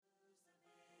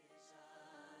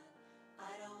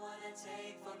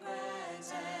take for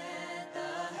granted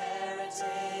the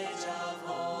heritage of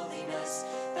holiness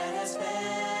that has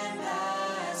been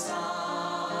passed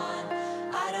on.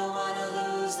 I don't want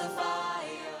to lose the fire.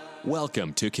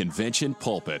 Welcome to Convention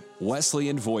Pulpit,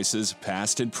 Wesleyan Voices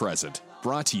Past and Present,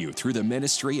 brought to you through the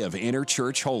Ministry of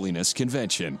Interchurch Holiness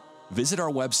Convention. Visit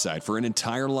our website for an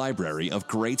entire library of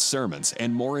great sermons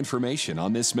and more information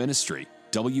on this ministry,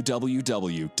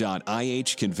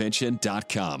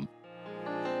 www.ihconvention.com.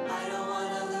 I don't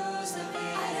want to lose the beat.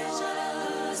 I don't want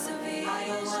to lose the beat. I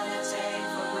don't want to take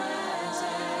for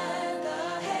granted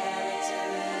the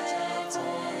heritage of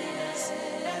holiness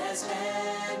that has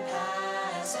been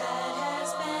passed on.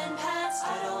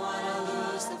 I don't want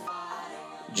to lose the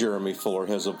fire. Jeremy Fuller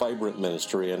has a vibrant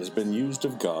ministry and has been used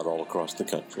of God all across the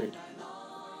country.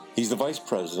 He's the vice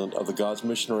president of the God's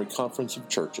Missionary Conference of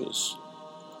Churches.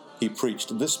 He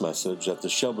preached this message at the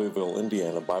Shelbyville,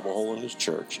 Indiana Bible Holiness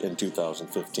Church in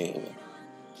 2015.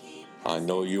 I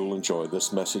know you'll enjoy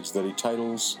this message that he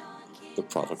titles The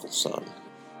Prodigal Son.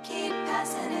 Keep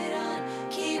passing it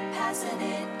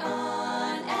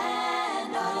on,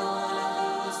 and I don't want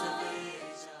to lose the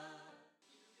vision.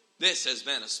 This has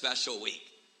been a special week.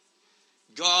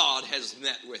 God has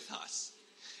met with us.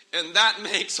 And that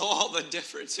makes all the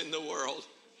difference in the world.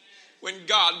 When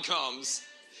God comes,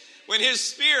 when His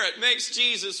Spirit makes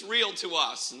Jesus real to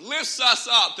us and lifts us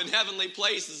up in heavenly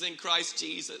places in Christ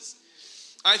Jesus.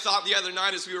 I thought the other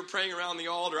night as we were praying around the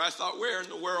altar, I thought, where in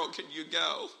the world could you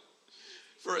go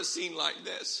for a scene like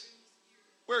this?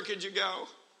 Where could you go?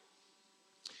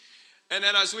 And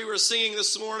then as we were singing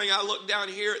this morning, I looked down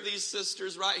here at these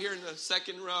sisters right here in the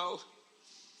second row.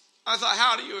 I thought,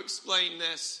 how do you explain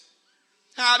this?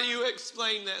 How do you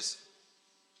explain this?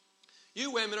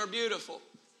 You women are beautiful.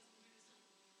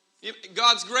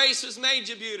 God's grace has made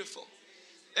you beautiful.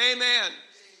 Amen.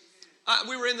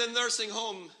 We were in the nursing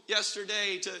home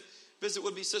yesterday to visit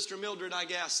would-be Sister Mildred, I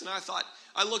guess. And I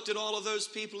looked at all of those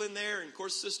people in there. And of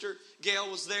course, Sister Gail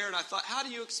was there. And I thought, how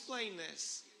do you explain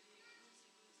this?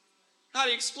 How do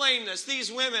you explain this?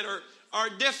 These women are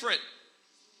different.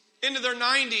 Into their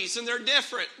 90s, and they're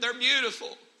different. They're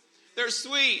beautiful. They're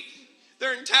sweet.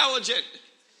 They're intelligent.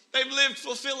 They've lived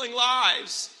fulfilling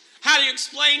lives. How do you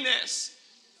explain this?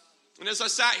 And as I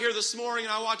sat here this morning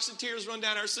and I watched the tears run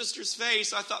down our sister's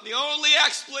face, I thought the only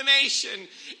explanation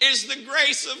is the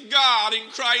grace of God in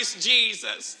Christ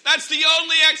Jesus. That's the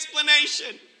only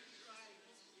explanation.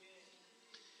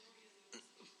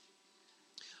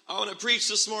 I want to preach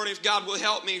this morning, if God will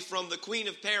help me, from the Queen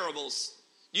of Parables.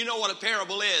 You know what a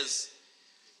parable is.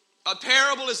 A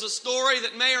parable is a story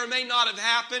that may or may not have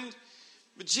happened,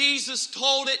 but Jesus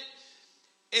told it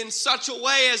in such a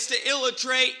way as to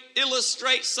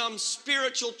illustrate some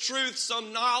spiritual truth,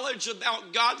 some knowledge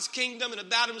about God's kingdom and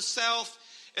about Himself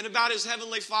and about His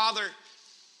Heavenly Father.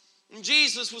 And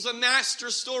Jesus was a master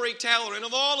storyteller, and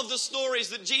of all of the stories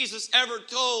that Jesus ever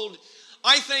told,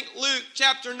 I think Luke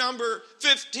chapter number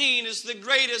 15 is the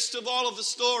greatest of all of the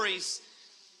stories.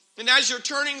 And as you're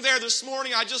turning there this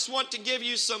morning, I just want to give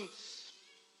you some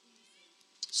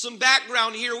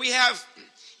background here.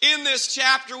 In this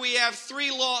chapter, we have three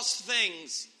lost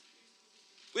things.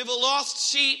 We have a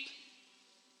lost sheep,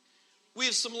 we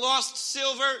have some lost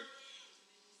silver,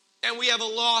 and we have a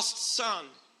lost son.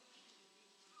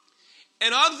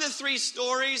 And of the three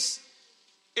stories,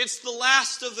 it's the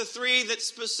last of the three that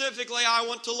specifically I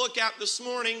want to look at this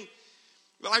morning.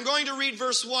 But I'm going to read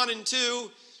verse 1 and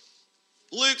 2.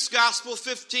 Luke's Gospel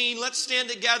 15. Let's stand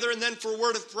together and then for a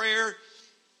word of prayer.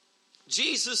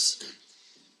 Jesus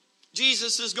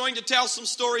is going to tell some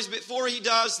stories. Before he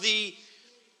does, the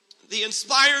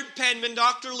inspired penman,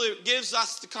 Dr. Luke, gives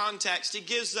us the context. He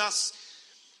gives us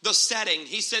the setting.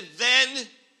 He said, then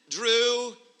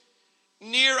drew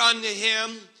near unto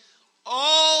him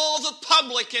all the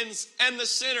publicans and the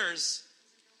sinners,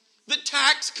 the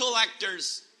tax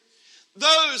collectors,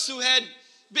 those who had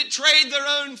betrayed their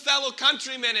own fellow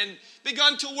countrymen and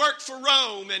begun to work for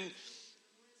Rome. And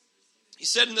he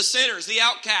said, and the sinners, the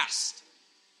outcasts,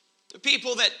 the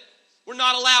people that were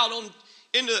not allowed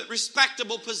into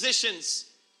respectable positions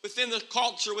within the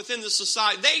culture, within the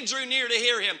society, they drew near to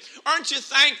hear him. Aren't you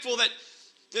thankful that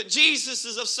Jesus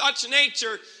is of such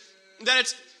nature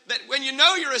that when you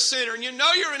know you're a sinner and you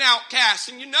know you're an outcast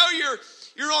and you know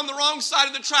you're on the wrong side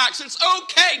of the tracks, it's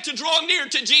okay to draw near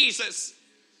to Jesus.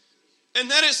 And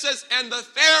then it says, and the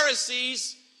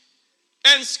Pharisees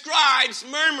and scribes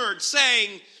murmured,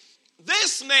 saying,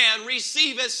 this man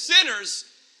receiveth sinners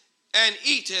and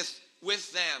eateth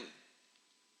with them.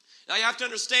 Now you have to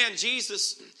understand,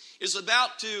 Jesus is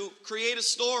about to create a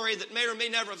story that may or may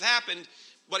never have happened,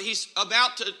 but he's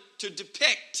about to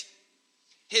depict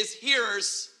his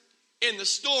hearers in the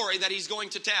story that he's going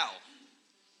to tell.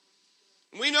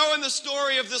 We know in the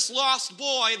story of this lost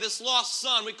boy, this lost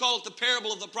son, we call it the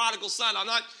parable of the prodigal son.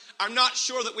 I'm not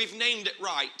sure that we've named it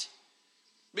right,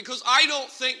 because I don't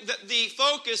think that the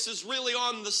focus is really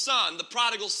on the son, the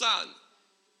prodigal son.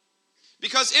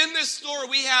 Because in this story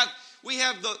we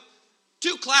have the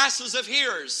two classes of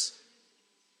hearers.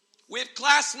 We have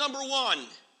class number one,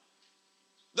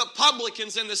 the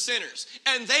publicans and the sinners.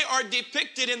 And they are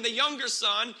depicted in the younger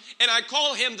son, and I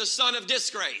call him the son of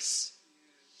disgrace.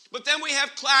 But then we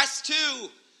have class two,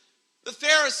 the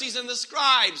Pharisees and the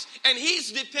scribes, and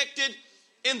he's depicted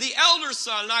in the elder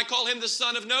son, and I call him the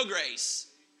son of no grace.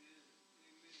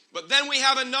 But then we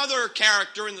have another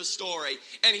character in the story,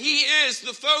 and he is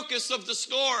the focus of the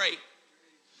story.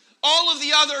 All of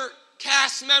the other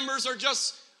cast members are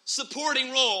just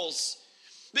supporting roles,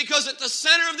 because at the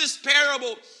center of this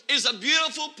parable is a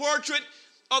beautiful portrait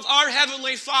of our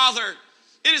Heavenly Father.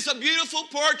 It is a beautiful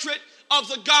portrait of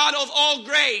the God of all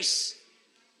grace.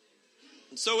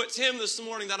 And so it's him this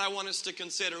morning that I want us to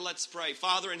consider. Let's pray.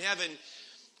 Father in heaven,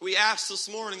 we ask this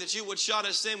morning that you would shut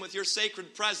us in with your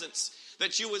sacred presence,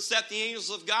 that you would set the angels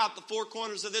of God at the four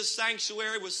corners of this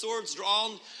sanctuary with swords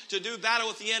drawn to do battle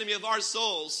with the enemy of our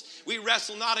souls. We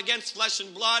wrestle not against flesh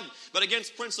and blood, but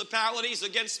against principalities,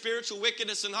 against spiritual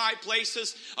wickedness in high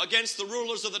places, against the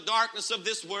rulers of the darkness of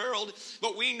this world.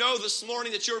 But we know this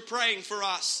morning that you're praying for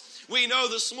us. We know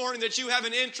this morning that you have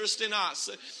an interest in us.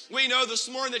 We know this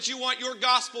morning that you want your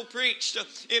gospel preached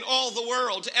in all the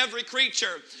world to every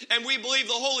creature. And we believe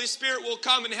the Holy Spirit will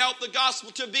come and help the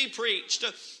gospel to be preached.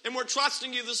 And we're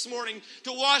trusting you this morning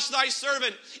to wash thy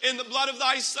servant in the blood of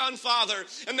thy Son, Father,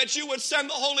 and that you would send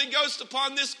the Holy Ghost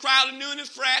upon this crowd anew and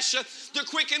afresh to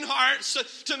quicken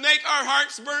hearts, to make our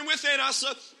hearts burn within us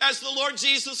as the Lord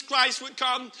Jesus Christ would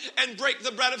come and break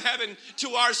the bread of heaven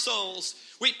to our souls.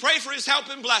 We pray for his help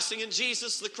and blessing in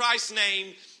Jesus the Christ's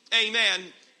name. Amen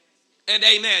and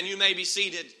amen. You may be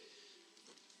seated.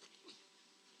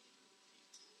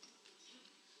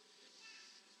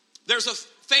 There's a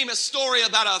famous story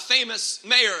about a famous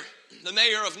mayor, the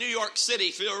mayor of New York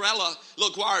City, Fiorello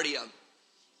LaGuardia,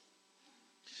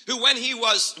 who, when he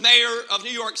was mayor of New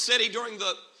York City during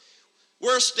the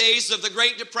worst days of the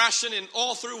Great Depression and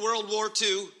all through World War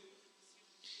II,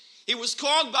 he was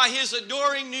called by his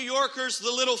adoring New Yorkers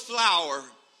the Little Flower,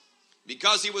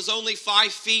 because he was only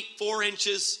 5 feet 4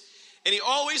 inches, and he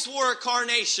always wore a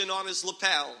carnation on his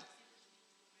lapel.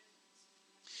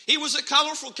 He was a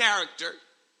colorful character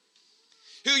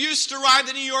who used to ride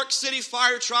the New York City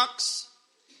fire trucks,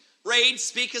 raid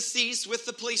speakeasies with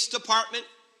the police department,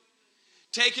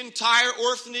 take entire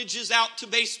orphanages out to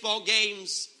baseball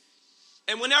games,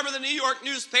 and whenever the New York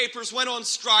newspapers went on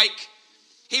strike,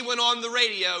 he went on the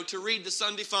radio to read the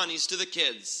Sunday funnies to the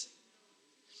kids.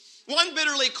 One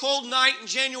bitterly cold night in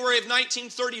January of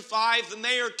 1935, the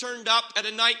mayor turned up at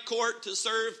a night court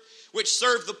which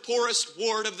served the poorest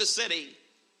ward of the city.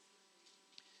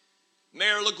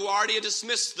 Mayor LaGuardia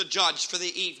dismissed the judge for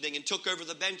the evening and took over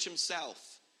the bench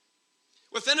himself.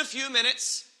 Within a few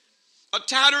minutes, a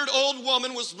tattered old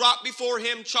woman was brought before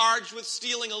him, charged with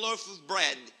stealing a loaf of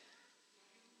bread.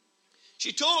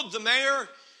 She told the mayor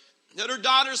that her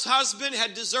daughter's husband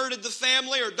had deserted the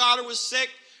family, her daughter was sick,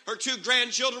 her 2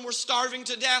 grandchildren were starving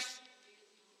to death.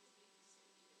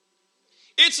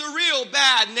 It's a real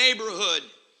bad neighborhood,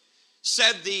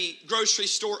 said the grocery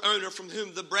store owner from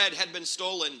whom the bread had been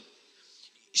stolen.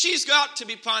 She's got to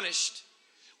be punished.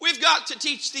 We've got to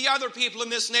teach the other people in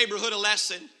this neighborhood a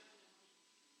lesson.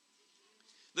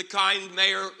 The kind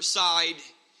mayor sighed.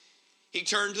 He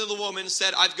turned to the woman and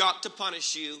said, I've got to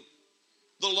punish you.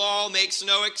 The law makes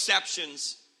no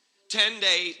exceptions.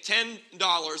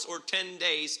 $10 or 10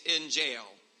 days in jail.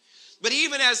 But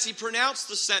even as he pronounced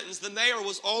the sentence, the mayor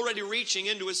was already reaching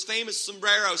into his famous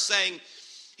sombrero, saying,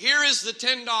 here is the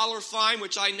 $10 fine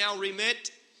which I now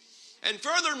remit. And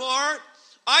furthermore,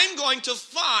 I'm going to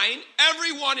fine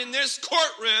everyone in this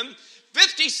courtroom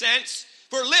 50 cents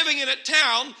for living in a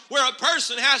town where a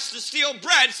person has to steal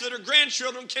bread so that her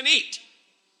grandchildren can eat.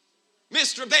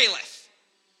 Mr. Bailiff,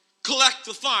 collect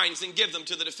the fines and give them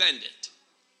to the defendant.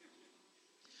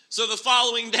 So the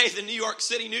following day, the New York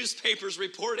City newspapers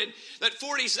reported that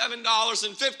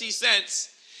 $47.50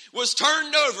 was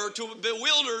turned over to a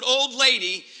bewildered old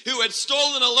lady who had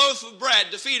stolen a loaf of bread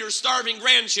to feed her starving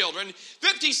grandchildren,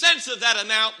 50 cents of that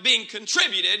amount being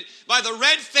contributed by the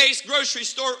red-faced grocery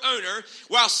store owner,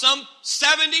 while some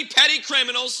 70 petty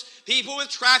criminals, people with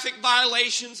traffic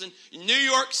violations, and New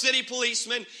York City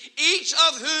policemen, each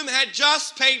of whom had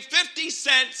just paid 50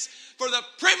 cents for the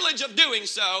privilege of doing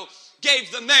so,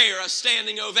 gave the mayor a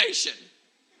standing ovation.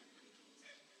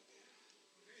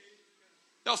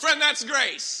 Now, friend, that's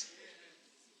grace.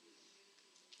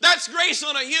 That's grace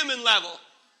on a human level.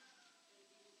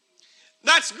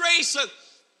 That's grace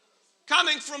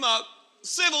coming from a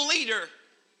civil leader.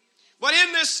 But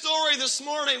in this story this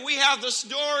morning, we have the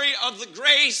story of the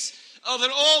grace of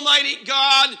an almighty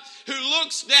God who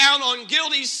looks down on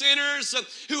guilty sinners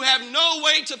who have no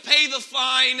way to pay the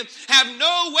fine, have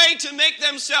no way to make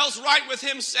themselves right with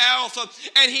himself,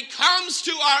 and he comes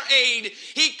to our aid.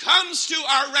 He comes to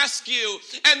our rescue.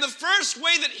 And the first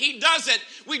way that he does it,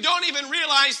 we don't even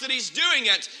realize that he's doing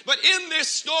it. But in this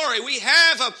story, we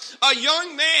have a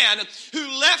young man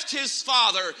who left his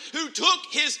father, who took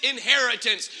his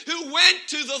inheritance, who went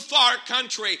to the far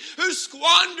country, who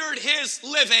squandered his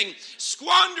living,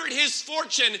 squandered his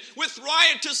fortune with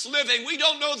riotous living. We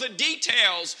don't know the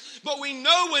details, but we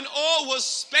know when all was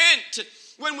spent,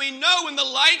 when the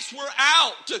lights were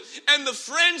out and the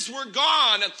friends were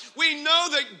gone, we know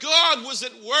that God was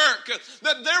at work,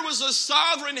 that there was a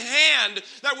sovereign hand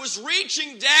that was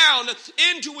reaching down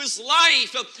into his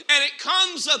life, and it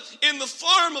comes in the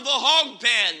form of a hog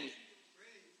pen.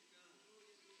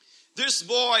 This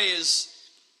boy is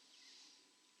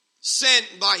sent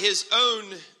by his own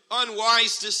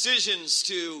unwise decisions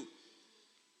to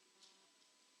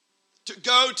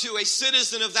go to a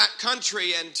citizen of that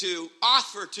country and to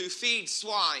offer to feed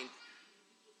swine.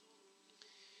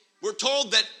 We're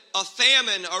told that a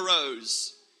famine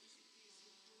arose,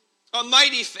 a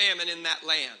mighty famine in that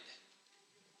land.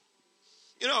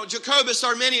 You know, Jacobus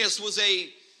Arminius was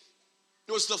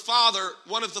the father,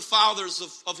 one of the fathers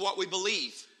of what we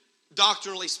believe,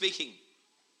 doctrinally speaking.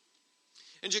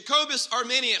 And Jacobus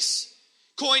Arminius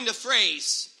coined a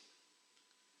phrase,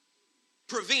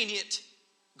 prevenient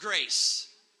grace.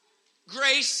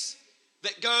 Grace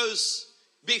that goes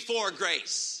before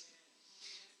grace.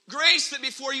 Grace that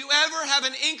before you ever have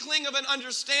an inkling of an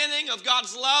understanding of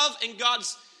God's love and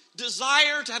God's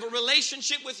desire to have a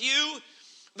relationship with you,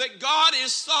 that God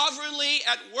is sovereignly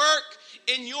at work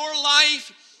in your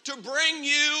life to bring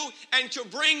you and to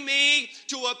bring me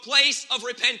to a place of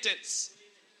repentance.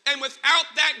 And without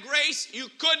that grace, you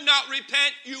could not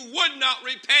repent, you would not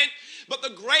repent. But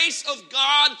the grace of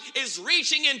God is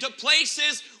reaching into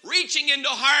places, reaching into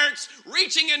hearts,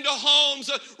 reaching into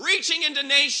homes, reaching into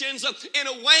nations in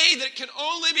a way that can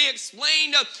only be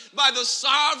explained by the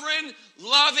sovereign,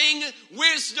 loving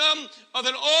wisdom of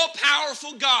an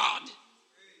all-powerful God.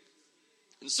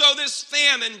 And so this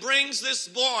famine brings this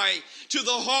boy to the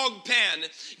hog pen.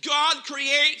 God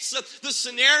creates the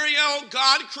scenario.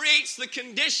 God creates the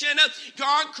condition.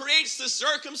 God creates the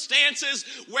circumstances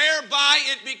whereby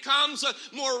it becomes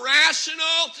more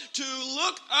rational to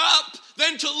look up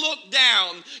than to look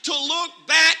down, to look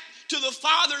back to the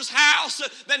Father's house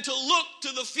than to look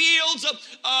to the fields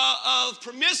of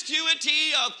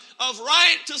promiscuity, of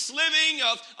riotous living,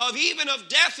 of even of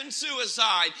death and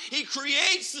suicide. He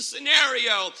creates the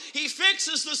scenario. He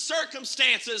fixes the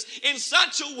circumstances in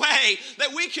such a way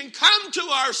that we can come to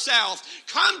ourselves,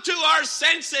 come to our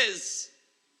senses.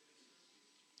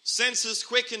 Senses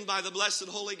quickened by the blessed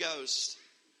Holy Ghost.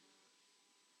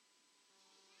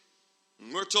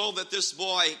 And we're told that this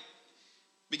boy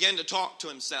began to talk to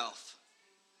himself.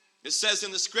 It says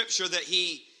in the scripture that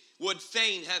he would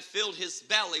fain have filled his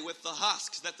belly with the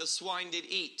husks that the swine did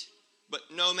eat, but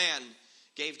no man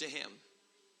gave to him.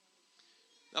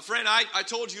 Now, friend, I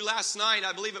told you last night,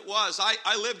 I believe it was,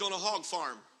 I lived on a hog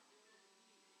farm.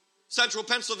 Central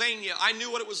Pennsylvania, I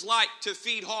knew what it was like to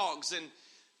feed hogs and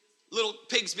little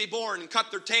pigs be born and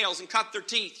cut their tails and cut their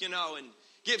teeth, and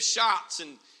give shots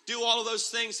and do all of those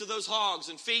things to those hogs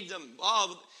and feed them.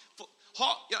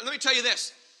 Let me tell you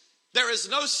this. There is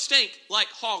no stink like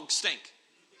hog stink.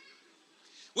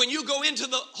 When you go into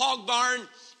the hog barn,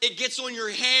 it gets on your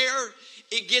hair,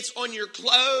 it gets on your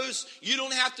clothes. You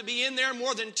don't have to be in there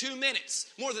more than 2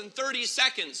 minutes, more than 30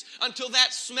 seconds, until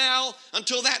that smell,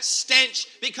 until that stench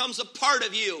becomes a part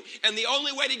of you. And the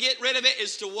only way to get rid of it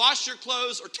is to wash your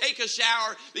clothes or take a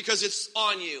shower because it's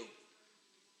on you.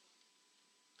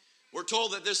 We're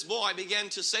told that this boy began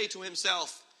to say to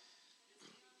himself,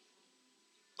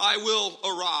 I will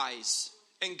arise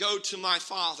and go to my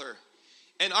father,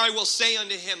 and I will say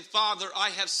unto him, Father, I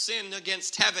have sinned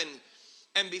against heaven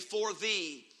and before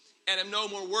thee, and am no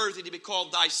more worthy to be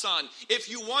called thy son. If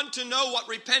you want to know what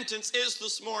repentance is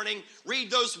this morning,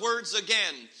 read those words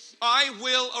again. I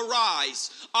will arise.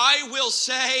 I will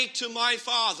say to my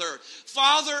father,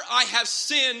 Father, I have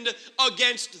sinned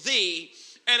against thee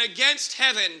and against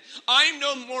heaven. I'm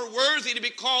no more worthy to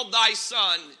be called thy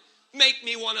son. make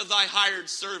me one of thy hired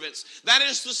servants. That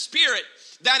is the spirit.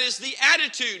 That is the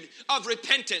attitude of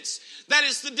repentance. That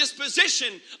is the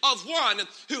disposition of one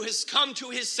who has come to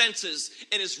his senses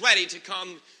and is ready to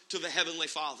come to the Heavenly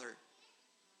Father.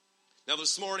 Now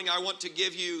this morning I want to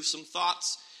give you some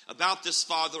thoughts about this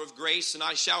Father of grace, and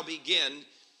I shall begin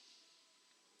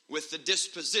with the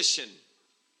disposition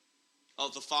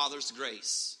of the Father's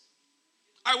grace.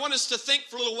 I want us to think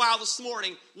for a little while this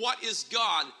morning, what is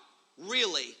God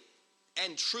really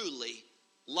and truly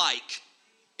like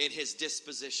in his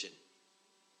disposition?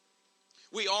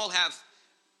 We all have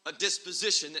a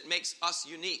disposition that makes us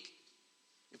unique.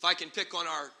 If I can pick on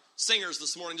our singers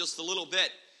this morning just a little bit,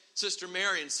 Sister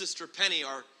Mary and Sister Penny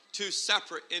are two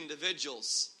separate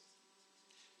individuals.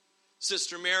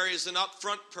 Sister Mary is an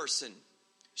upfront person.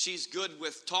 She's good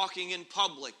with talking in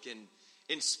public and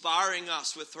inspiring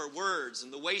us with her words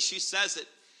and the way she says it.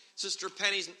 Sister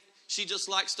Penny, she just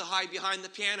likes to hide behind the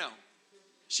piano.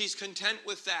 She's content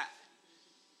with that.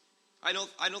 I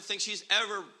don't think she's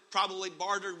ever probably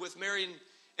bartered with Mary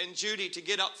and Judy to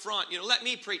get up front. Let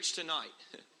me preach tonight.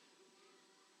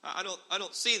 I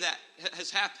don't see that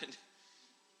has happened.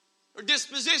 Our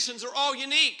dispositions are all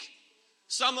unique.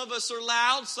 Some of us are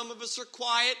loud, some of us are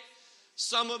quiet,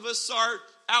 some of us are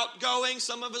outgoing,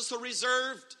 some of us are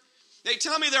reserved. They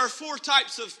tell me there are 4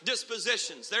 types of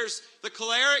dispositions. There's the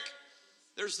choleric,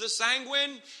 there's the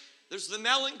sanguine, there's the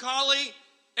melancholy,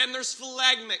 and there's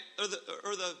phlegmatic.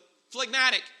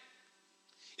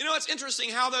 It's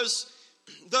interesting how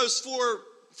those 4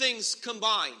 things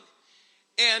combine.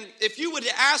 And if you would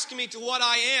ask me to what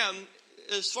I am,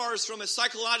 as far as from a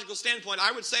psychological standpoint,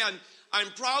 I would say I'm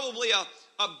probably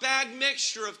a bad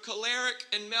mixture of choleric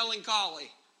and melancholy.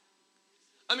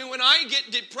 When I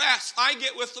get depressed, I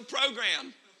get with the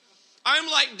program. I'm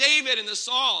like David in the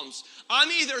Psalms. I'm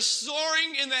either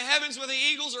soaring in the heavens with the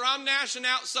eagles or I'm gnashing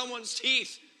out someone's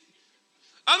teeth.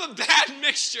 I'm a bad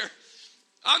mixture.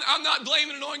 I'm not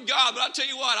blaming it on God, but I'll tell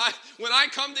you what, when I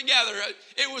come together,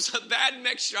 it was a bad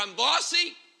mixture. I'm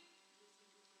bossy.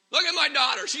 Look at my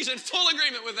daughter. She's in full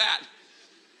agreement with that.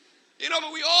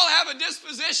 But we all have a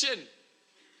disposition.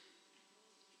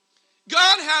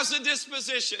 God has a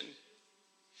disposition.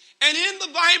 And in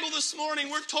the Bible this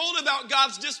morning, we're told about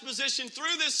God's disposition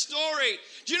through this story.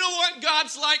 Do you know what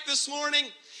God's like this morning?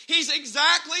 He's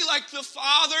exactly like the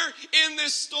Father in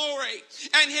this story.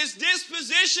 And his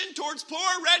disposition towards poor,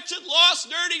 wretched,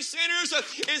 lost, dirty sinners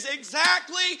is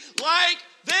exactly like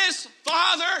this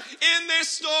Father in this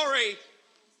story.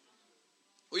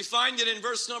 We find it in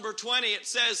verse number 20. It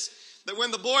says that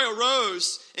when the boy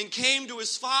arose and came to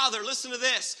his father, listen to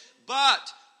this,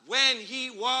 but when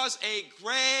he was a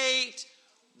great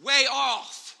way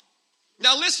off.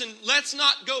 Now listen, let's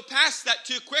not go past that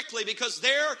too quickly, because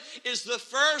there is the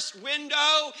first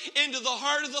window into the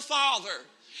heart of the Father.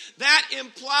 That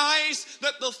implies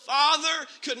that the Father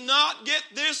could not get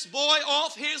this boy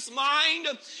off his mind.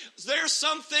 There's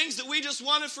some things that we just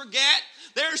want to forget.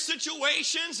 There are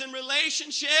situations and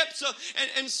relationships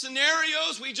and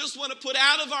scenarios we just want to put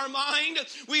out of our mind.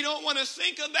 We don't want to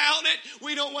think about it.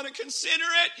 We don't want to consider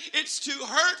it. It's too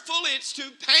hurtful. It's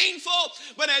too painful.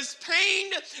 But as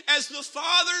pained as the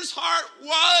Father's heart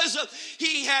was,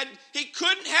 he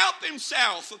couldn't help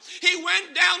himself. He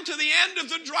went down to the end of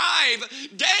the drive,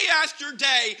 day after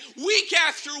day, week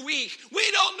after week.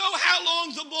 We don't know how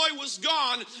long the boy was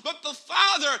gone, but the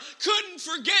Father couldn't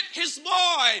forget his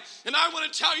boy. And I want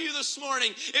to tell you this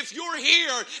morning, if you're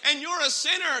here and you're a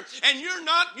sinner and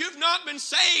you've not been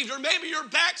saved, or maybe you're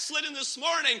backslidden this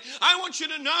morning, I want you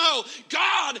to know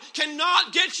God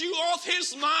cannot get you off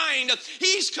his mind.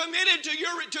 He's committed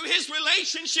to his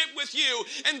relationship with you.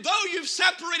 And though you've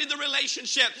separated the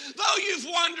relationship, though you've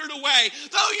wandered away,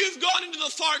 though you've gone into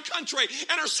the far country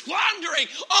and are squandering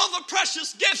all the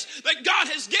precious gifts that God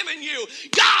has given you,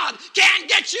 God can't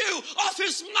get you off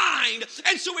his mind.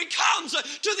 And so he comes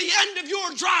to the end of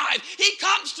your drive. He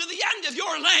comes to the end of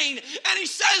your lane and he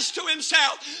says to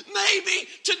himself, maybe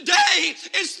today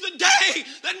is the day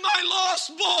that my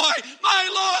lost boy, my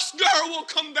lost girl will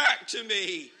come back to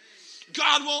me.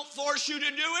 God won't force you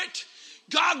to do it.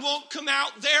 God won't come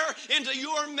out there into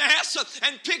your mess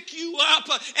and pick you up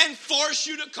and force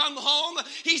you to come home.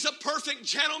 He's a perfect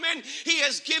gentleman. He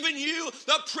has given you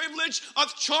the privilege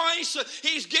of choice.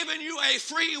 He's given you a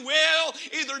free will,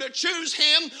 either to choose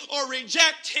him or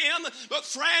reject him. But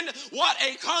friend, what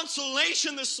a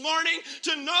consolation this morning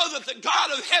to know that the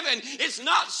God of heaven is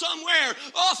not somewhere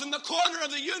off in the corner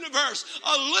of the universe,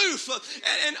 aloof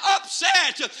and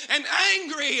upset and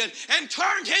angry and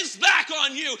turned his back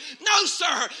on you. No,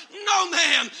 sir. No,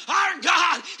 ma'am. Our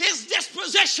God, his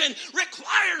disposition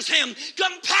requires him,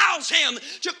 compels him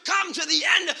to come to the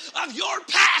end of your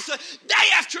path day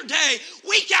after day,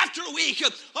 week after week.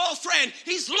 Oh, friend,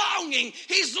 he's longing,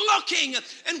 he's looking,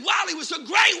 and while he was a great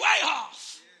way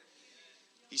off,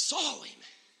 he saw him.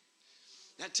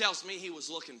 That tells me he was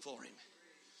looking for him.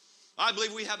 I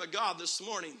believe we have a God this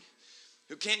morning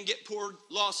who can't get poor,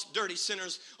 lost, dirty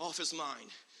sinners off his mind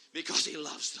because he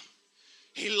loves them.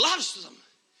 He loves them.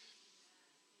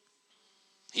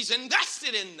 He's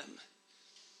invested in them.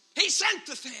 He sent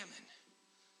the famine.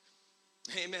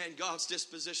 Amen. God's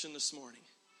disposition this morning.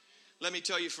 Let me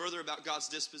tell you further about God's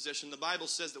disposition. The Bible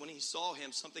says that when he saw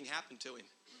him, something happened to him.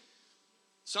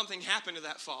 Something happened to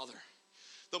that father.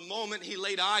 The moment he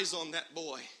laid eyes on that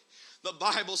boy, the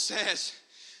Bible says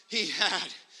he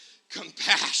had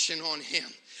compassion on him.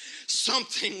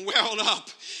 Something welled up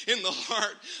in the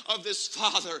heart of this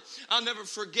father. I'll never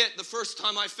forget the first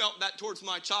time I felt that towards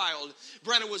my child.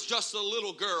 Brenna was just a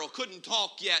little girl, couldn't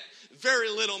talk yet, very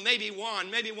little, maybe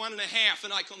 1.5.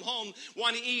 And I come home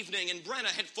one evening and Brenna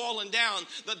had fallen down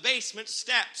the basement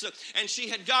steps and she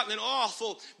had gotten an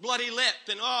awful bloody lip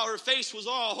and her face was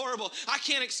all horrible. I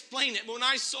can't explain it, but when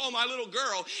I saw my little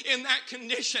girl in that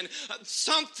condition,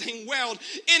 something welled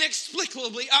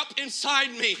inexplicably up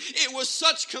inside me. It was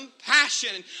such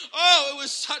compassion. Oh, it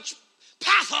was such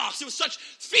pathos. It was such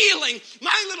feeling.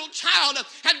 My little child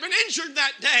had been injured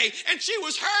that day and she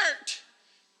was hurt.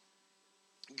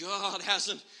 God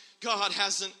hasn't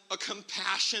a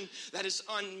compassion that is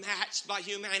unmatched by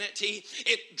humanity.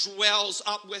 It dwells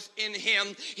up within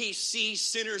him. He sees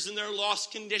sinners in their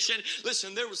lost condition.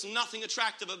 Listen, there was nothing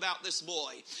attractive about this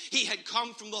boy. He had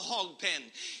come from the hog pen.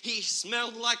 He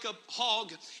smelled like a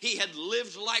hog. He had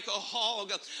lived like a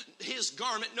hog. His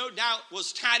garment, no doubt,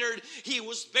 was tattered. He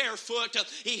was barefoot.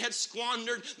 He had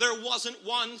squandered. There wasn't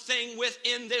one thing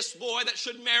within this boy that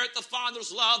should merit the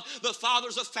Father's love, the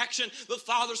Father's affection, the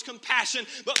Father's compassion.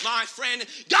 But my friend,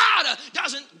 God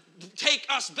doesn't take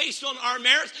us based on our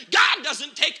merits. God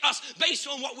doesn't take us based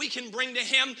on what we can bring to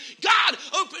him. God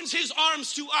opens his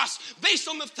arms to us based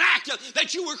on the fact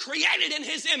that you were created in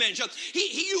his image.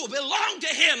 You belong to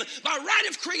him by right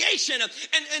of creation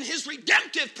and his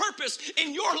redemptive purpose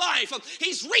in your life.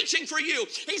 He's reaching for you.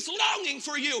 He's longing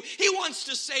for you. He wants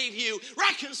to save you,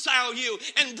 reconcile you,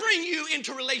 and bring you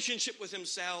into relationship with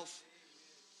himself.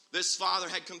 This father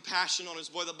had compassion on his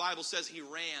boy. The Bible says he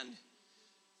ran.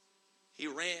 He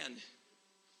ran.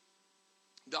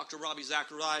 Dr. Robbie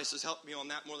Zacharias has helped me on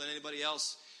that more than anybody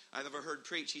else I've ever heard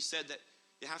preach. He said that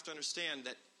you have to understand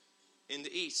that in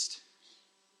the East,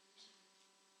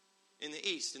 in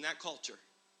that culture,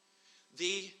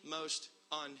 the most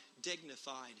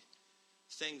undignified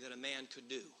thing that a man could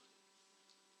do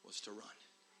was to run.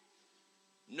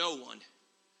 No one,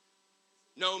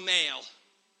 no male,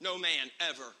 no man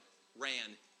ever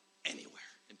ran anywhere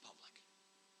in public.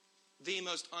 The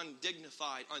most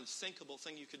undignified, unthinkable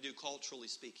thing you could do, culturally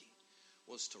speaking,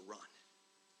 was to run.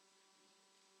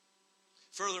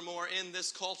 Furthermore, in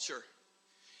this culture,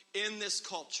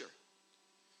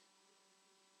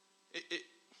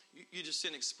 you just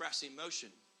didn't express emotion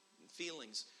and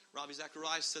feelings. Robbie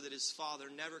Zacharias said that his father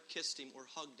never kissed him or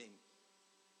hugged him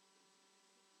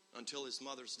until his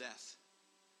mother's death.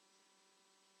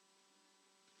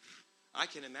 I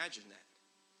can imagine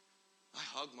that. I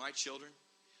hug my children.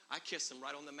 I kiss them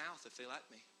right on the mouth if they let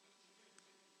me.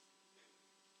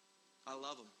 I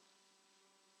love them.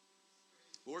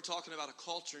 But we're talking about a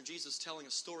culture, and Jesus is telling a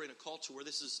story in a culture where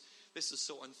this is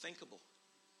so unthinkable.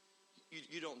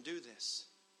 You don't do this.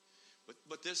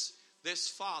 But this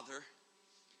father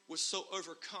was so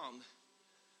overcome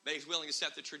that he's willing to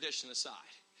set the tradition aside.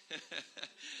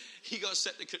 He goes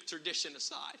set the tradition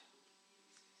aside.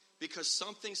 Because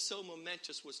something so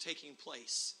momentous was taking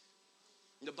place.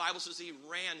 The Bible says he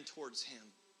ran towards him.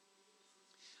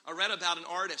 I read about an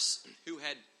artist who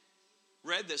had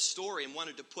read this story and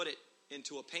wanted to put it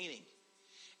into a painting.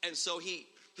 And so he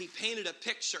painted a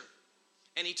picture.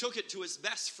 And he took it to his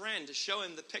best friend to show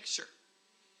him the picture.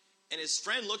 And his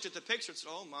friend looked at the picture and said,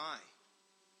 "Oh my.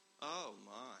 Oh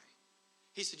my."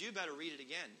 He said, "You better read it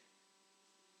again."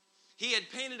 He had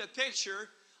painted a picture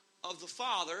of the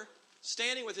father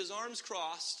standing with his arms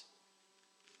crossed,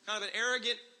 kind of an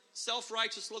arrogant,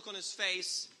 self-righteous look on his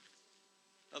face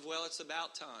of, well, it's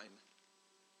about time.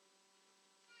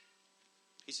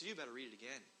 He said, "You better read it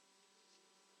again."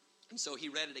 And so he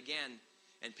read it again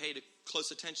and paid close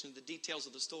attention to the details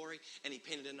of the story, and he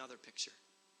painted another picture.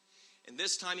 And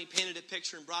this time he painted a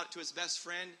picture and brought it to his best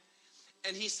friend,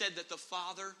 and he said that the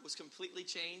father was completely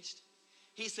changed.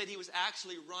 He said he was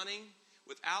actually running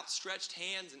with outstretched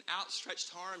hands and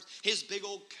outstretched arms. His big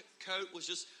old coat was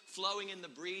just flowing in the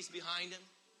breeze behind him.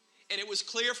 And it was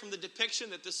clear from the depiction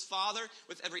that this father,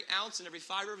 with every ounce and every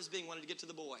fiber of his being, wanted to get to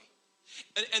the boy.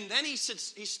 And then he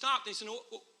stopped and he said,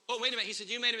 oh, wait a minute. He said,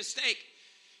 you made a mistake.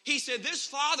 He said, this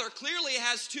father clearly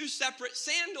has two separate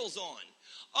sandals on.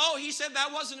 Oh, he said,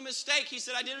 that wasn't a mistake. He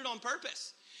said, I did it on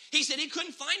purpose. He said he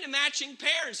couldn't find a matching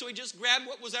pair, and so he just grabbed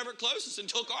what was ever closest and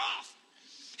took off.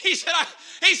 He said,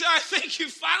 I think you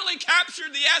finally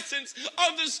captured the essence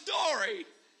of the story.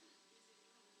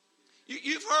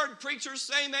 You've heard preachers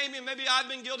say, maybe I've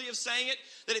been guilty of saying it,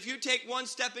 that if you take one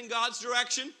step in God's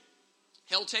direction,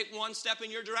 He'll take one step in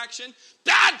your direction.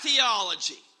 Bad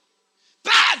theology.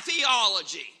 Bad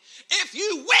theology. If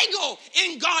you wiggle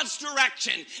in God's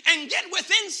direction and get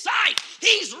within sight,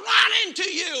 He's running to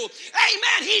you.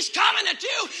 Amen. He's coming at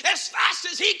you as fast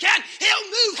as He can. He'll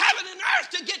move heaven and earth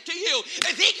to get to you.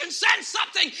 If He can send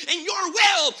something in your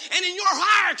will and in your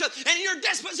heart and in your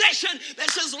disposition that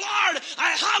says, Lord,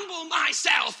 I humble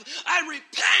myself. I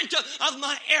repent of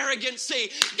my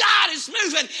arrogancy. God is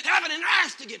moving heaven and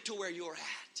earth to get to where you're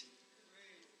at.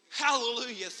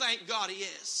 Hallelujah. Thank God He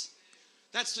is.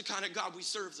 That's the kind of God we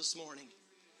serve this morning.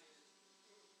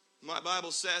 My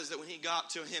Bible says that when he got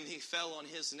to him, he fell on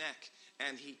his neck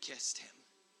and he kissed him.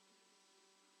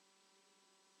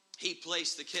 He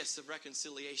placed the kiss of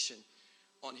reconciliation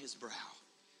on his brow.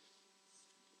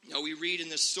 Now we read in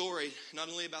this story not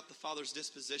only about the Father's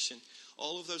disposition,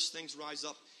 all of those things rise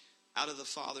up out of the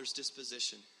Father's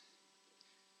disposition.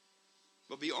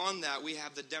 But beyond that, we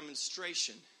have the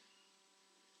demonstration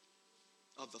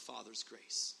of the Father's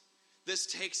grace. This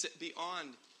takes it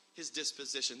beyond his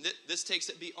disposition. This takes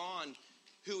it beyond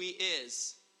who he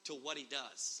is to what he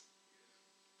does.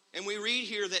 And we read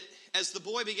here that as the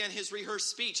boy began his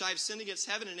rehearsed speech, I have sinned against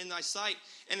heaven and in thy sight,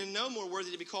 and am no more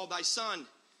worthy to be called thy son.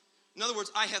 In other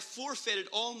words, I have forfeited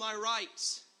all my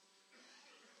rights.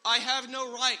 I have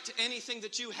no right to anything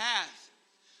that you have.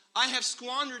 I have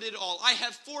squandered it all. I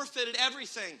have forfeited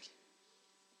everything.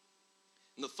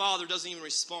 And the father doesn't even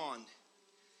respond.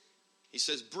 He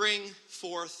says, bring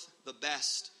forth the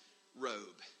best robe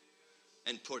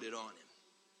and put it on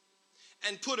him.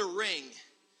 And put a ring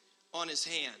on his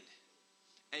hand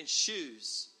and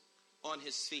shoes on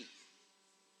his feet.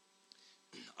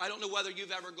 I don't know whether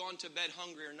you've ever gone to bed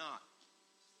hungry or not.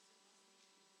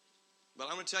 But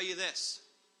I'm going to tell you this.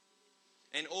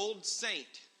 An old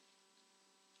saint,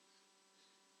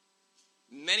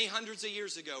 many hundreds of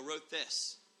years ago, wrote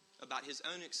this about his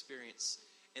own experience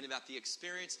and about the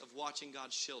experience of watching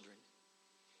God's children.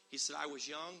 He said, I was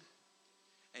young,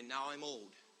 and now I'm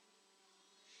old.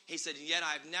 He said, and yet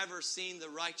I've never seen the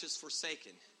righteous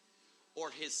forsaken, or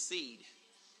his seed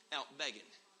out begging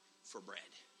for bread.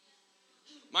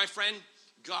 My friend,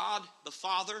 God the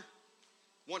Father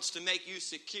wants to make you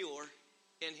secure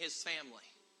in his family.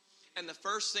 And the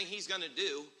first thing he's going to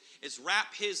do is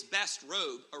wrap his best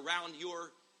robe around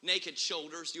your naked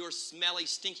shoulders, your smelly,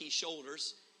 stinky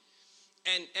shoulders,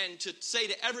 and to say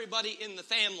to everybody in the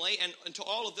family and to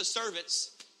all of the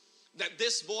servants that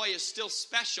this boy is still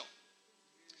special.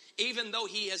 Even though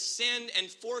he has sinned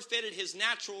and forfeited his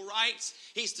natural rights,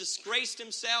 he's disgraced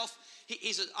himself.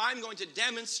 He says, I'm going to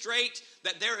demonstrate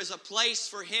that there is a place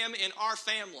for him in our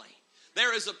family.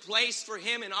 There is a place for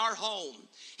him in our home.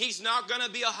 He's not going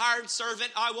to be a hired servant.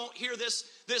 I won't hear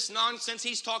this nonsense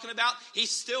he's talking about.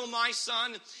 He's still my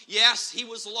son. Yes, he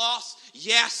was lost.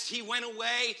 Yes, he went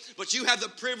away. But you have the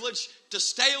privilege to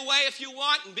stay away if you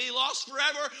want and be lost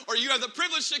forever, or you have the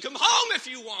privilege to come home if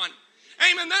you want.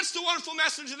 Amen. That's the wonderful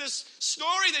message of this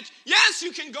story, that yes,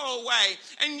 you can go away,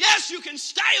 and yes, you can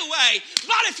stay away.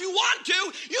 But if you want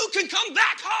to, you can come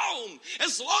back home.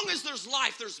 As long as there's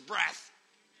life, there's breath.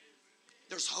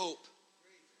 There's hope.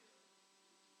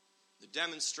 The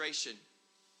demonstration.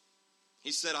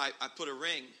 He said, I put a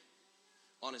ring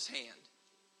on his hand.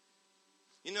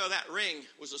 You know, that ring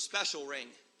was a special ring.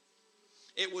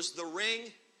 It was the ring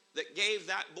that gave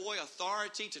that boy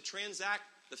authority to transact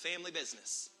the family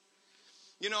business.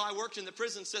 You know, I worked in the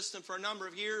prison system for a number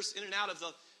of years, in and out of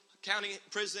the county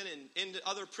prison and into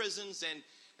other prisons, and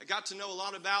I got to know a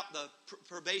lot about the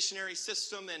probationary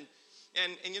system,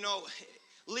 and you know,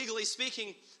 legally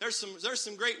speaking, there's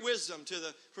some great wisdom to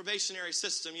the probationary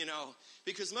system, you know,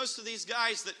 because most of these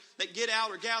guys that get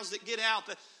out, or gals that get out,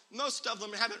 most of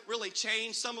them haven't really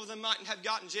changed. Some of them might have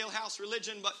gotten jailhouse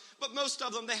religion, but most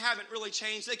of them, they haven't really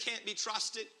changed. They can't be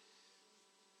trusted.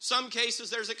 Some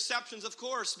cases, there's exceptions, of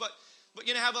course, but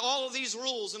you have all of these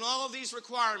rules and all of these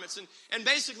requirements. And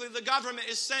basically the government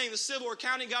is saying, the civil or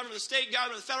county government, the state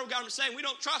government, the federal government, saying, we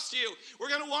don't trust you. We're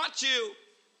going to watch you.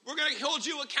 We're going to hold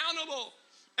you accountable.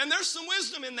 And there's some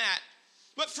wisdom in that.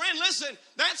 But friend, listen,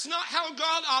 that's not how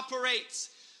God operates.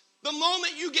 The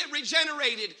moment you get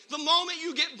regenerated, the moment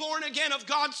you get born again of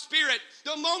God's Spirit,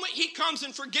 the moment He comes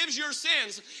and forgives your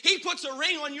sins, He puts a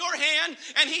ring on your hand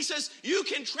and He says, you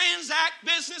can transact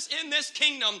business in this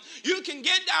kingdom. You can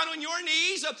get down on your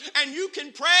knees and you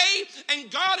can pray,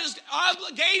 and God is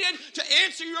obligated to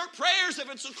answer your prayers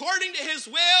if it's according to His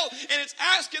will and it's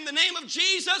asked in the name of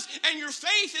Jesus and your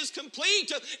faith is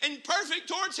complete and perfect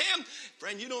towards Him.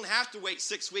 Friend, you don't have to wait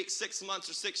 6 weeks, 6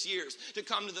 months, or 6 years to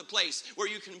come to the place where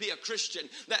you can be a Christian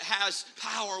that has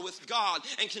power with God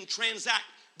and can transact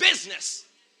business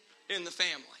in the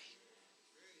family.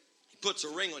 He puts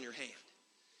a ring on your hand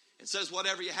and says,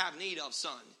 whatever you have need of,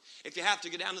 son. If you have to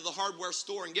go down to the hardware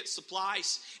store and get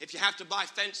supplies, if you have to buy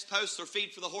fence posts or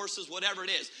feed for the horses, whatever it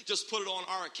is, just put it on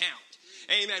our account.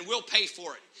 Amen. We'll pay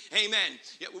for it. Amen.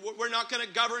 We're not going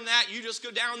to govern that. You just go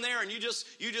down there and you just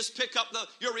pick up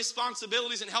your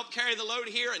responsibilities and help carry the load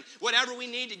here, and whatever we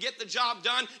need to get the job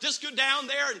done, just go down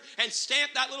there and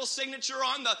stamp that little signature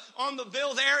on the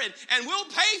bill there, and we'll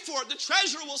pay for it. The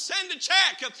treasurer will send a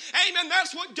check. Amen.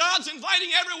 That's what God's inviting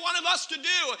every one of us to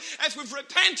do. If we've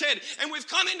repented and we've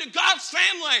come into God's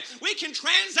family, we can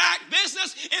transact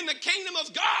business in the kingdom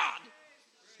of God.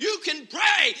 You can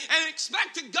pray and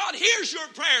expect that God hears your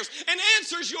prayers and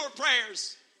answers your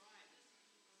prayers.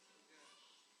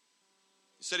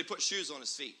 He said He put shoes on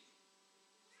His feet.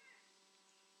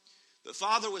 The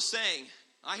Father was saying,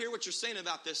 I hear what you're saying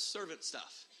about this servant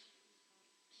stuff,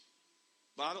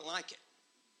 but I don't like it.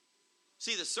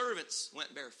 See, the servants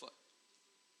went barefoot.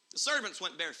 The servants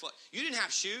went barefoot. You didn't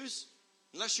have shoes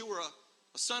unless you were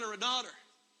a son or a daughter.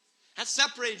 That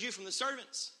separated you from the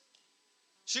servants.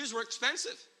 Shoes were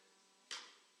expensive.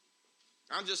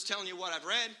 I'm just telling you what I've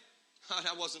read.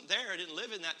 I wasn't there. I didn't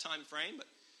live in that time frame. But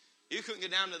you couldn't get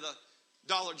down to the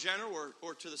Dollar General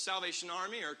or to the Salvation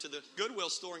Army or to the Goodwill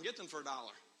store and get them for $1.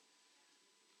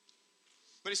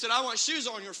 But He said, I want shoes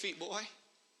on your feet, boy.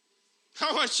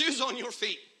 I want shoes on your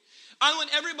feet. I want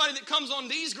everybody that comes on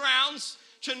these grounds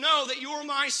to know that you're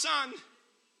my son.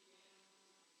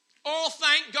 Oh,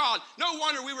 thank God. No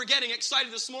wonder we were getting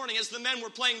excited this morning as the men were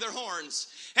playing their horns.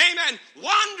 Amen.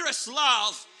 Wondrous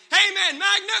love. Amen.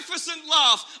 Magnificent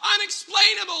love.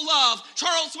 Unexplainable love.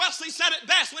 Charles Wesley said it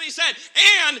best when he said,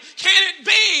 and can it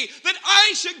be that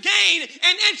I should gain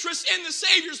an interest in the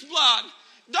Savior's blood?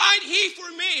 Died He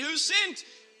for me who sinned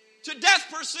to death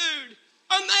pursued.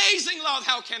 Amazing love.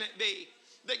 How can it be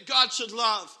that God should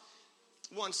love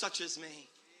one such as me?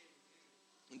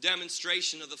 A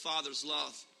demonstration of the Father's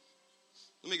love.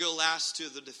 Let me go last to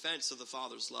the defense of the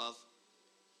Father's love.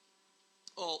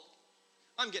 Oh,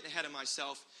 I'm getting ahead of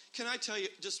myself. Can I tell you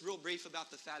just real brief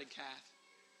about the fatted calf?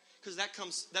 Because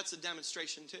that's a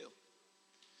demonstration too.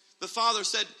 The Father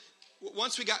said,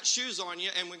 once we got shoes on you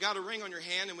and we got a ring on your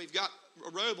hand and we've got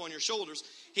a robe on your shoulders,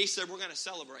 He said, we're going to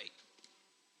celebrate.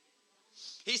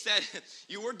 He said,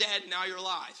 you were dead, now you're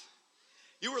alive.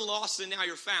 You were lost and now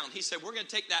you're found. He said, we're going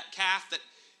to take that calf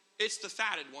it's the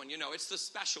fatted one, it's the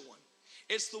special one.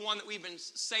 It's the one that we've been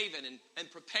saving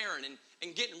and preparing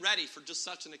and getting ready for just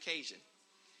such an occasion.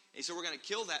 And He said, we're going to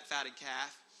kill that fatted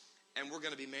calf and we're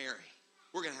going to be merry.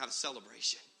 We're going to have a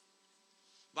celebration.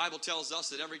 The Bible tells us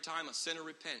that every time a sinner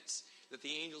repents, that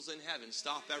the angels in heaven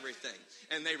stop everything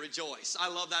and they rejoice. I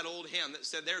love that old hymn that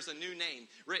said, there's a new name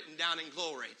written down in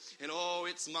glory. And oh,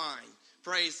 it's mine.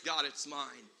 Praise God, it's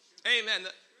mine. Amen.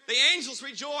 The angels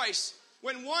rejoice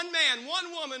when one man,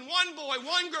 one woman, one boy,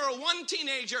 one girl, one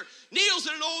teenager kneels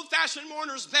at an old-fashioned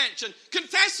mourner's bench and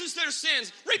confesses their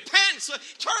sins, repents,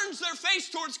 turns their face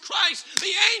towards Christ.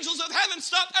 The angels of heaven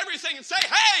stop everything and say,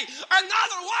 hey,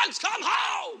 another one's come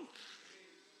home.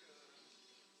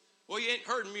 Well, you ain't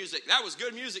heard music. That was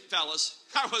good music, fellas.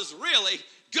 That was really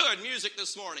good music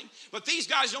this morning. But these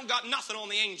guys don't got nothing on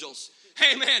the angels.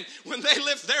 Amen. When they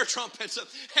lift their trumpets,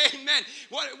 amen.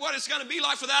 What it's going to be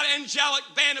like for that angelic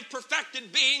band of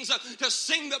perfected beings to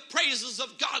sing the praises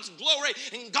of God's glory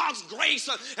and God's grace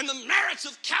and the merits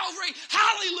of Calvary.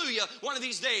 Hallelujah. One of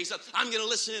these days, I'm going to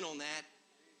listen in on that.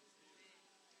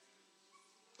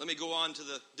 Let me go on to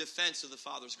the defense of the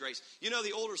Father's grace.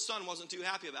 The older son wasn't too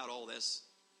happy about all this.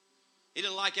 He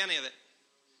didn't like any of it.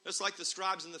 Just like the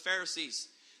scribes and the Pharisees.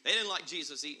 They didn't like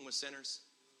Jesus eating with sinners.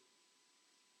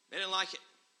 They didn't like it.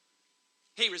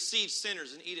 He receives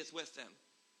sinners and eateth with them.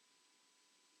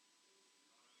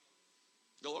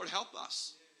 The Lord help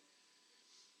us.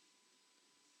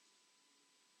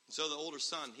 So the older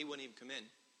son, he wouldn't even come in.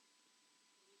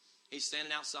 He's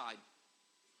standing outside.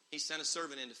 He sent a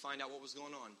servant in to find out what was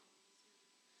going on.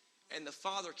 And the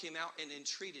father came out and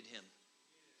entreated him.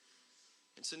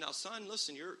 And said, now son,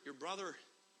 listen, your brother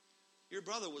Your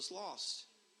brother was lost,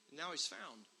 and now he's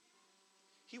found.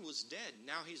 He was dead,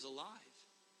 now he's alive.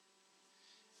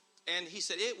 And he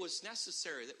said it was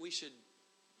necessary that we should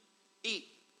eat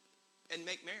and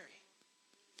make merry.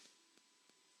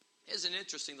 Isn't it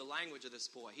interesting, the language of this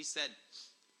boy? He said,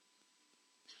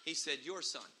 your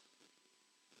son.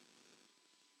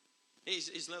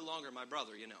 He's no longer my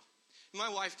brother, you know. My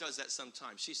wife does that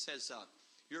sometimes. She says,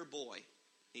 your boy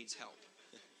needs help.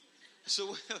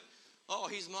 So, oh,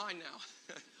 he's mine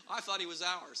now. I thought he was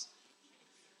ours.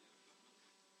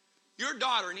 Your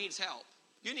daughter needs help.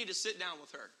 You need to sit down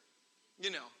with her. You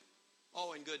know,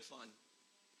 all in good fun.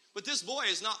 But this boy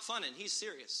is not funning. He's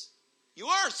serious.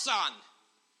 Your son.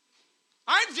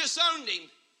 I've disowned him.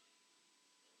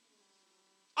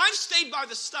 I've stayed by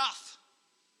the stuff.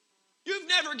 You've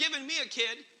never given me a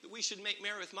kid that we should make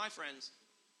merry with my friends.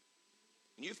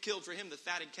 And you've killed for him the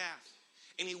fatted calf.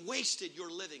 And he wasted your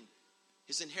living,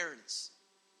 his inheritance,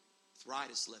 with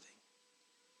riotous living.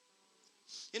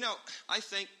 You know, I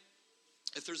think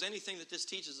if there's anything that this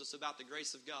teaches us about the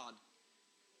grace of God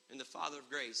and the Father of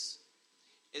grace,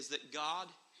 is that God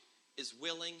is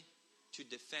willing to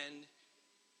defend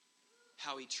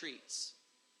how he treats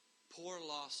poor,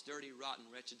 lost, dirty, rotten,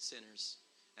 wretched sinners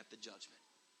at the judgment.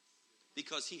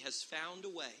 Because he has found a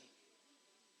way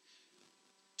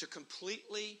to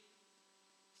completely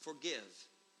forgive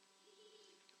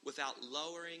without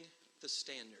lowering the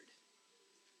standard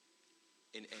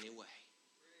in any way.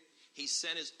 He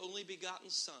sent his only begotten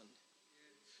Son,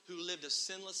 who lived a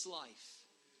sinless life,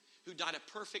 who died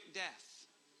a perfect death,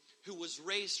 who was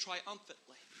raised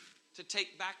triumphantly to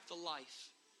take back the life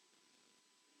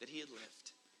that he had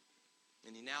lived.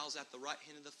 And he now is at the right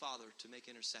hand of the Father to make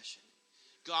intercession.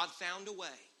 God found a way.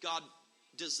 God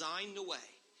designed a way.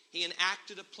 He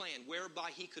enacted a plan whereby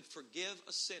he could forgive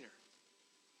a sinner,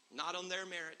 not on their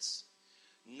merits,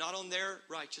 not on their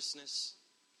righteousness,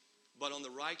 but on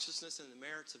the righteousness and the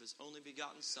merits of his only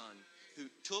begotten Son, who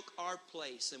took our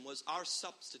place and was our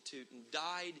substitute and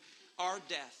died our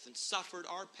death and suffered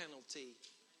our penalty,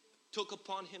 took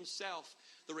upon himself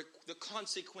the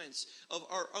consequence of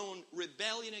our own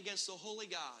rebellion against the holy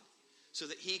God, so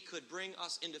that he could bring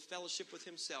us into fellowship with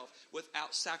himself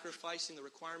without sacrificing the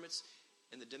requirements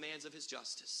and the demands of his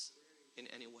justice in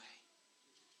any way.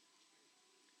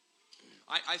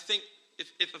 I think,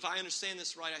 if I understand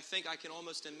this right, I think I can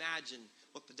almost imagine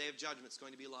what the day of judgment is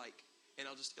going to be like. And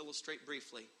I'll just illustrate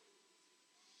briefly.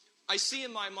 I see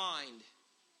in my mind,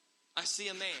 I see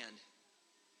a man.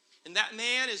 And that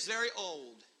man is very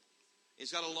old.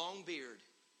 He's got a long beard.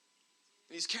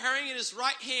 And he's carrying in his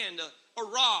right hand a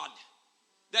rod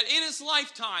that in his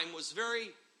lifetime was very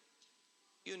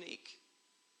unique.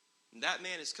 And that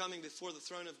man is coming before the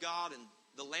throne of God, and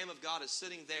the Lamb of God is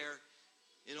sitting there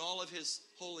in all of his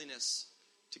holiness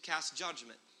to cast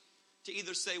judgment, to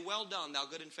either say, well done, thou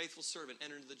good and faithful servant,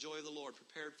 enter into the joy of the Lord,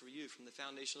 prepared for you from the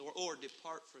foundation of the world, or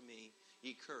depart from me,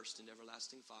 ye cursed, into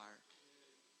everlasting fire.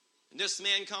 And this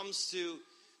man comes to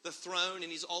the throne,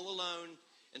 and he's all alone,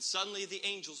 and suddenly the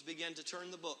angels begin to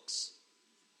turn the books.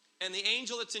 And the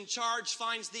angel that's in charge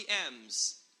finds the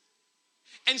M's.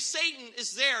 And Satan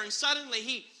is there, and suddenly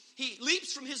he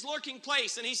leaps from his lurking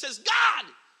place, and he says, God,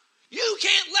 you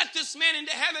can't let this man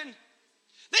into heaven.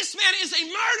 This man is a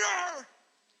murderer.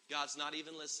 God's not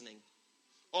even listening.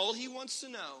 All he wants to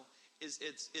know is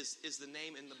the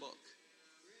name in the book.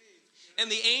 And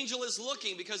the angel is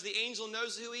looking, because the angel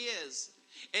knows who he is.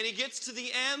 And he gets to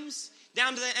the M's,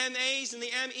 down to the M.A.'s and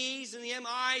the M.E.'s and the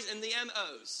M.I.'s and the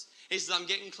M.O.'s. He says, I'm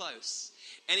getting close.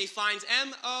 And he finds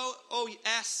M-O-O-S-E-S,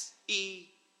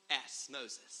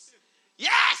 Moses.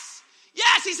 Yes!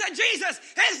 Yes, he said, Jesus,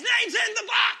 his name's in the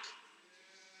book.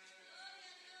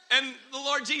 And the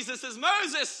Lord Jesus says,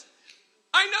 Moses,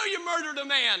 I know you murdered a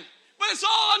man, but it's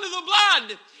all under the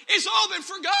blood. It's all been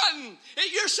forgotten.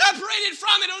 You're separated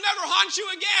from it. It'll never haunt you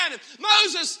again.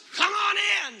 Moses, come on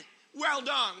in. Well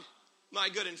done, my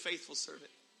good and faithful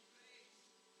servant.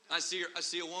 I see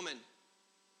a woman,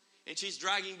 and she's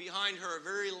dragging behind her a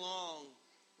very long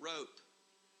rope,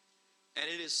 and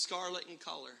it is scarlet in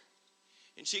color.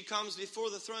 And she comes before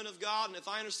the throne of God, and if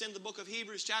I understand the book of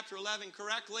Hebrews chapter 11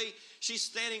 correctly, she's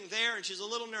standing there, and she's a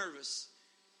little nervous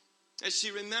as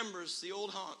she remembers the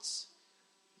old haunts,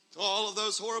 all of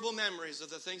those horrible memories of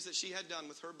the things that she had done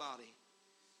with her body.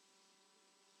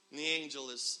 And the angel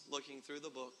is looking through the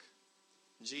book.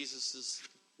 Jesus is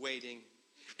waiting.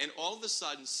 And all of a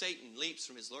sudden, Satan leaps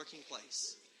from his lurking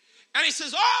place. And he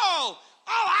says, oh,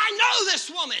 I know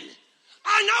this woman.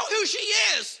 I know who she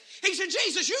is. He said,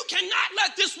 Jesus, you cannot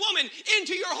let this woman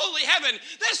into your holy heaven.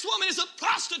 This woman is a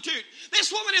prostitute.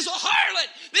 This woman is a harlot.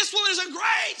 This woman is a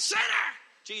great sinner.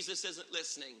 Jesus isn't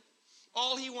listening.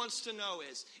 All he wants to know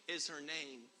is her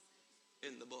name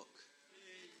in the book?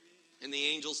 And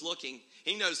the angel's looking.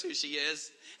 He knows who she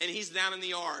is. And he's down in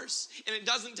the R's. And it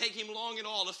doesn't take him long at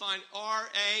all to find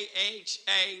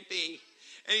R-A-H-A-B.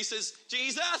 And he says,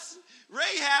 Jesus,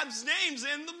 Rahab's name's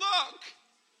in the book.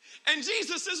 And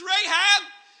Jesus says, Rahab,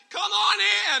 come on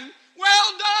in.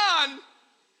 Well done.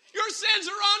 Your sins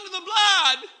are under the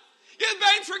blood. You've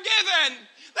been forgiven.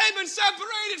 They've been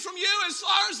separated from you as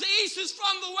far as the east is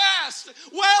from the west.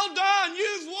 Well done.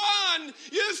 You've won.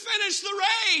 You've finished the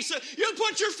race. You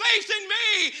put your faith in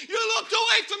me. You looked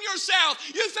away from yourself.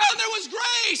 You found there was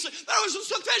grace. There was a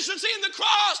sufficiency in the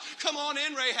cross. Come on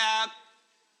in, Rahab.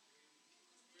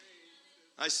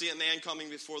 I see a man coming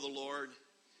before the Lord.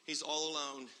 He's all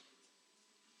alone.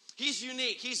 He's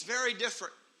unique. He's very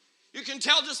different. You can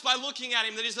tell just by looking at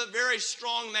him that he's a very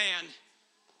strong man.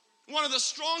 One of the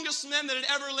strongest men that had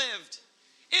ever lived.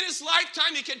 In his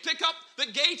lifetime, he could pick up the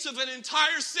gates of an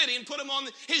entire city and put them on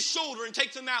his shoulder and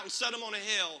take them out and set them on a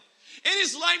hill. In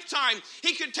his lifetime,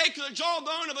 he could take the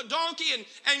jawbone of a donkey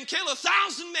and kill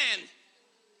 1,000 men.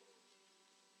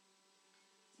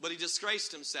 But he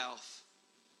disgraced himself.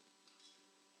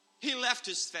 He left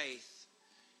his faith.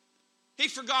 He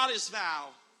forgot his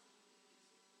vow.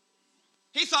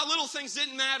 He thought little things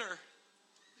didn't matter.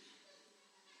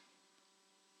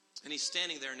 And he's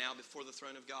standing there now before the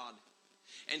throne of God.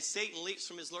 And Satan leaps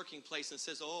from his lurking place and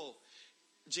says, oh,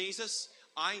 Jesus,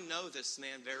 I know this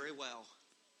man very well.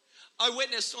 I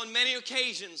witnessed on many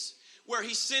occasions where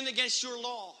he sinned against your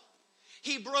law.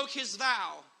 He broke his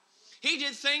vow. He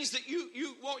did things that you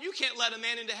can't let a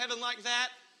man into heaven like that.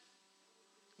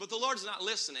 But the Lord's not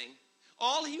listening.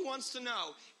 All he wants to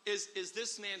know is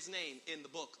this man's name in the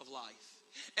book of life.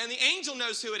 And the angel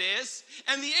knows who it is.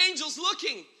 And the angel's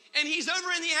looking. And he's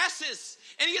over in the S's.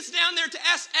 And he gets down there to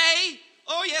S-A.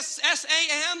 Oh, yes,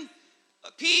 S-A-M.